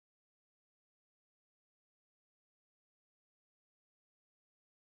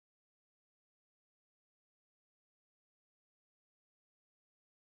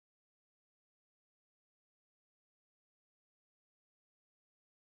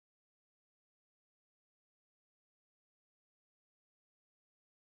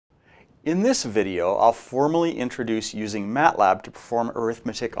In this video, I'll formally introduce using MATLAB to perform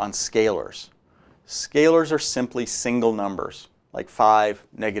arithmetic on scalars. Scalars are simply single numbers, like 5,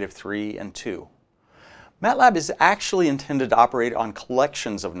 -3, and 2. MATLAB is actually intended to operate on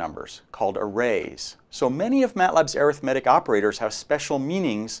collections of numbers, called arrays. So many of MATLAB's arithmetic operators have special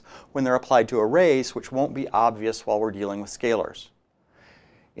meanings when they're applied to arrays, which won't be obvious while we're dealing with scalars.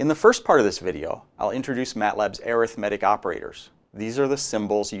 In the first part of this video, I'll introduce MATLAB's arithmetic operators. These are the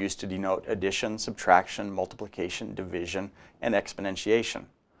symbols used to denote addition, subtraction, multiplication, division, and exponentiation.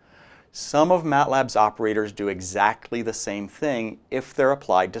 Some of MATLAB's operators do exactly the same thing if they're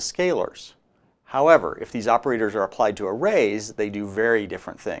applied to scalars. However, if these operators are applied to arrays, they do very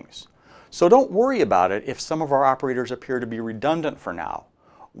different things. So don't worry about it if some of our operators appear to be redundant for now.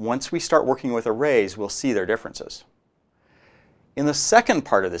 Once we start working with arrays, we'll see their differences. In the second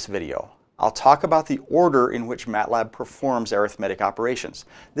part of this video, I'll talk about the order in which MATLAB performs arithmetic operations.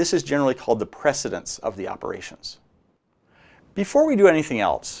 This is generally called the precedence of the operations. Before we do anything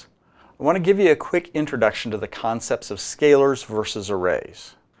else, I want to give you a quick introduction to the concepts of scalars versus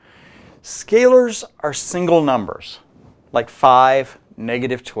arrays. Scalars are single numbers, like 5,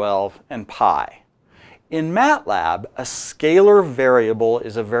 -12, and pi. In MATLAB, a scalar variable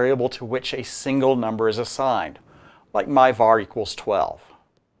is a variable to which a single number is assigned, like my var equals 12.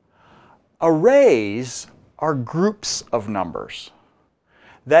 Arrays are groups of numbers.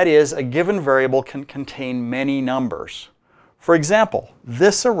 That is, a given variable can contain many numbers. For example,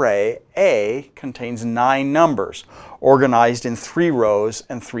 this array A contains 9 numbers, organized in 3 rows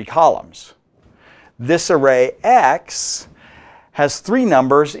and 3 columns. This array X has 3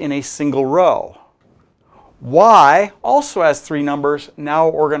 numbers in a single row. Y also has 3 numbers, now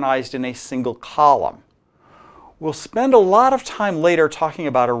organized in a single column. We'll spend a lot of time later talking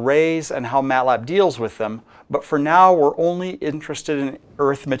about arrays and how MATLAB deals with them, but for now we're only interested in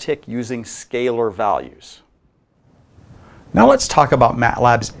arithmetic using scalar values. Now let's talk about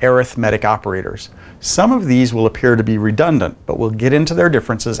MATLAB's arithmetic operators. Some of these will appear to be redundant, but we'll get into their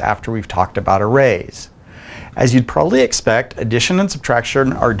differences after we've talked about arrays. As you'd probably expect, addition and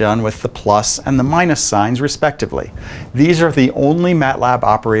subtraction are done with the plus and the minus signs respectively. These are the only MATLAB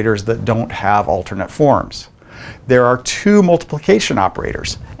operators that don't have alternate forms. There are 2 multiplication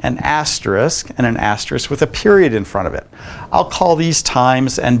operators, an asterisk and an asterisk with a period in front of it. I'll call these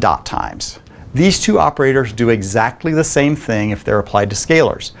times and dot times. These 2 operators do exactly the same thing if they're applied to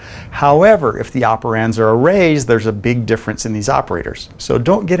scalars. However, if the operands are arrays, there's a big difference in these operators. So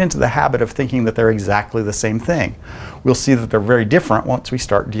don't get into the habit of thinking that they're exactly the same thing. We'll see that they're very different once we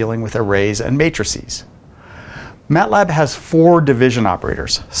start dealing with arrays and matrices. MATLAB has 4 division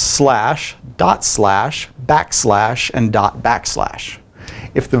operators: slash, dot slash, backslash, and dot backslash.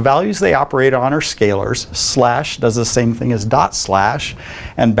 If the values they operate on are scalars, slash does the same thing as dot slash,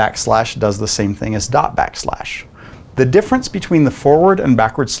 and backslash does the same thing as dot backslash. The difference between the forward and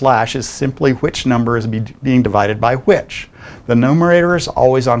backward slash is simply which number is being divided by which. The numerator is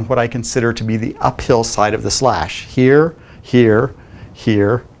always on what I consider to be the uphill side of the slash: here, here,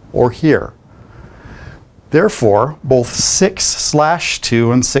 here, or here. Therefore, both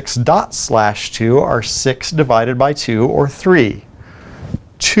 6/2 and 6/2 are 6 divided by 2, or 3.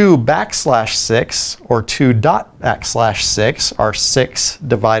 2/6 or 2.6 are 6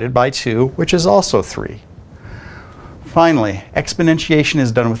 divided by 2, which is also 3. Finally, exponentiation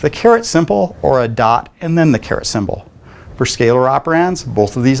is done with the caret symbol or a dot and then the caret symbol. For scalar operands,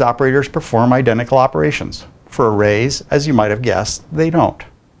 both of these operators perform identical operations. For arrays, as you might have guessed, they don't.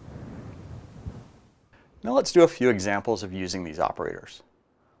 Now let's do a few examples of using these operators.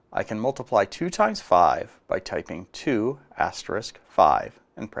 I can multiply 2 times 5 by typing 2 asterisk 5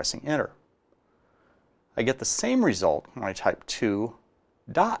 and pressing enter. I get the same result when I type 2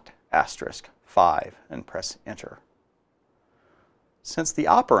 dot asterisk 5 and press enter. Since the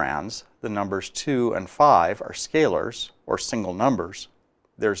operands, the numbers 2 and 5, are scalars, or single numbers,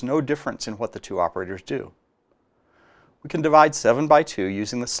 there's no difference in what the 2 operators do. We can divide 7 by 2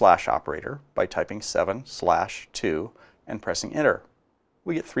 using the slash operator by typing 7/2 and pressing enter.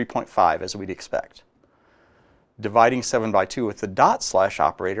 We get 3.5 as we'd expect. Dividing 7 by 2 with the dot slash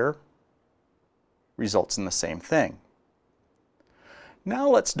operator results in the same thing. Now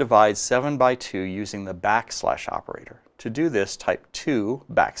let's divide 7 by 2 using the backslash operator. To do this, type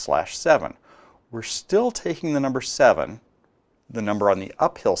 2/7. We're still taking the number 7, the number on the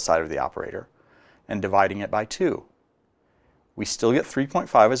uphill side of the operator, and dividing it by 2. We still get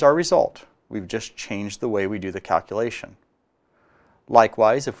 3.5 as our result. We've just changed the way we do the calculation.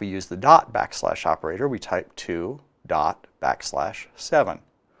 Likewise, if we use the dot backslash operator, we type 2 dot backslash 7.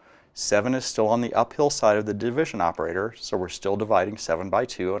 7 is still on the uphill side of the division operator, so we're still dividing 7 by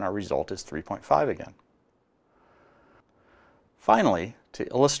 2, and our result is 3.5 again. Finally, to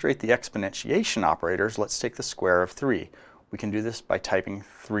illustrate the exponentiation operators, let's take the square of 3. We can do this by typing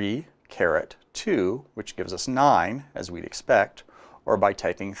 3 caret 2, which gives us 9, as we'd expect, or by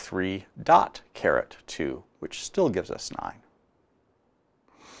typing 3 dot caret 2, which still gives us 9.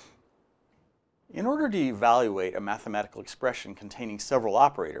 In order to evaluate a mathematical expression containing several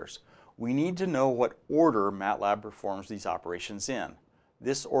operators, we need to know what order MATLAB performs these operations in.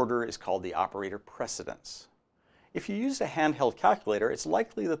 This order is called the operator precedence. If you use a handheld calculator, it's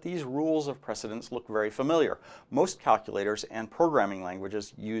likely that these rules of precedence look very familiar. Most calculators and programming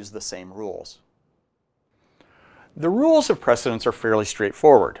languages use the same rules. The rules of precedence are fairly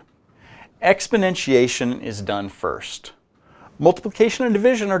straightforward. Exponentiation is done first. Multiplication and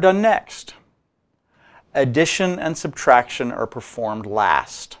division are done next. Addition and subtraction are performed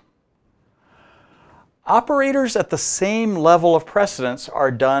last. Operators at the same level of precedence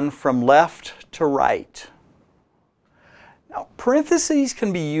are done from left to right. Now, parentheses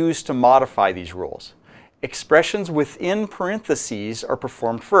can be used to modify these rules. Expressions within parentheses are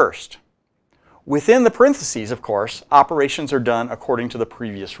performed first. Within the parentheses, of course, operations are done according to the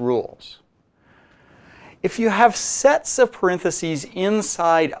previous rules. If you have sets of parentheses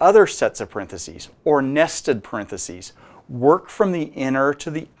inside other sets of parentheses, or nested parentheses, work from the inner to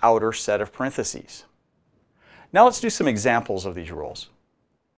the outer set of parentheses. Now let's do some examples of these rules.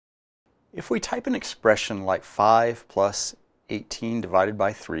 If we type an expression like 5 plus 18 divided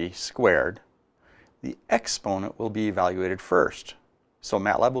by 3 squared, the exponent will be evaluated first. So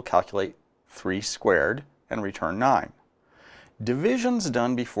MATLAB will calculate 3 squared and return 9. Division's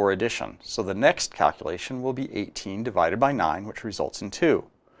done before addition, so the next calculation will be 18 divided by 9, which results in 2.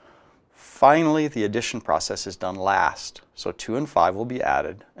 Finally, the addition process is done last, so 2 and 5 will be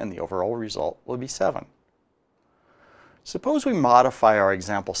added, and the overall result will be 7. Suppose we modify our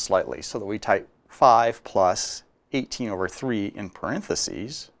example slightly so that we type 5 plus 18 over 3 in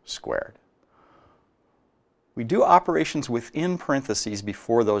parentheses squared. We do operations within parentheses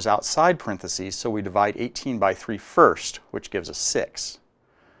before those outside parentheses, so we divide 18 by 3 first, which gives us 6.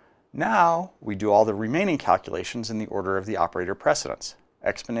 Now we do all the remaining calculations in the order of the operator precedence.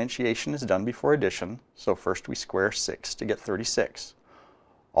 Exponentiation is done before addition, so first we square 6 to get 36.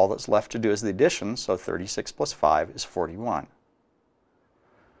 All that's left to do is the addition, so 36 plus 5 is 41.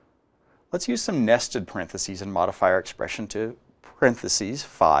 Let's use some nested parentheses and modify our expression to parentheses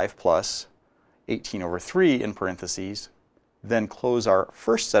 5 plus 18 over 3 in parentheses, then close our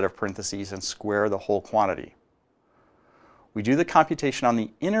first set of parentheses and square the whole quantity. We do the computation on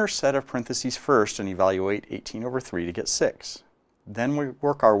the inner set of parentheses first and evaluate 18 over 3 to get 6. Then we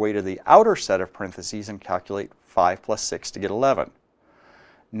work our way to the outer set of parentheses and calculate 5 plus 6 to get 11.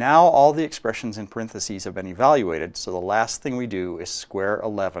 Now all the expressions in parentheses have been evaluated, so the last thing we do is square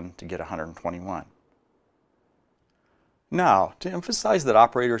 11 to get 121. Now, to emphasize that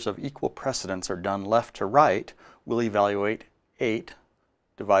operators of equal precedence are done left to right, we'll evaluate 8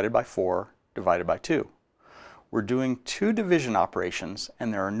 divided by 4 divided by 2. We're doing two division operations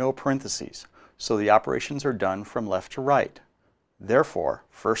and there are no parentheses, so the operations are done from left to right. Therefore,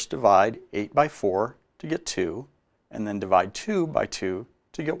 first divide 8 by 4 to get 2, and then divide 2 by 2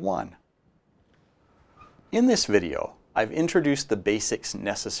 to get 1. In this video, I've introduced the basics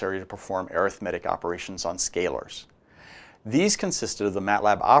necessary to perform arithmetic operations on scalars. These consisted of the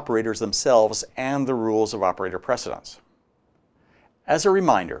MATLAB operators themselves and the rules of operator precedence. As a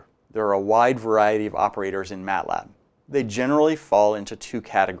reminder, there are a wide variety of operators in MATLAB. They generally fall into two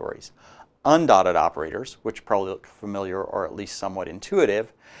categories: undotted operators, which probably look familiar or at least somewhat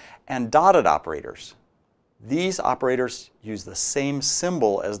intuitive, and dotted operators. These operators use the same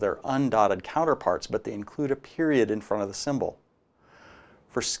symbol as their undotted counterparts, but they include a period in front of the symbol.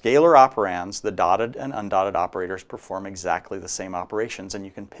 For scalar operands, the dotted and undotted operators perform exactly the same operations, and you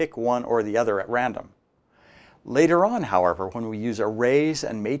can pick one or the other at random. Later on, however, when we use arrays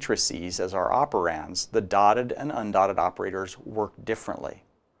and matrices as our operands, the dotted and undotted operators work differently.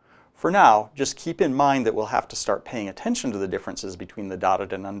 For now, just keep in mind that we'll have to start paying attention to the differences between the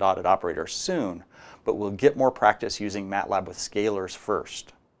dotted and undotted operators soon, but we'll get more practice using MATLAB with scalars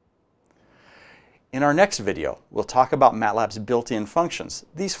first. In our next video, we'll talk about MATLAB's built-in functions.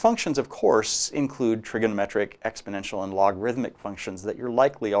 These functions, of course, include trigonometric, exponential, and logarithmic functions that you're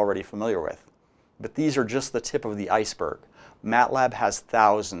likely already familiar with. But these are just the tip of the iceberg. MATLAB has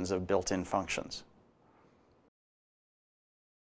thousands of built-in functions.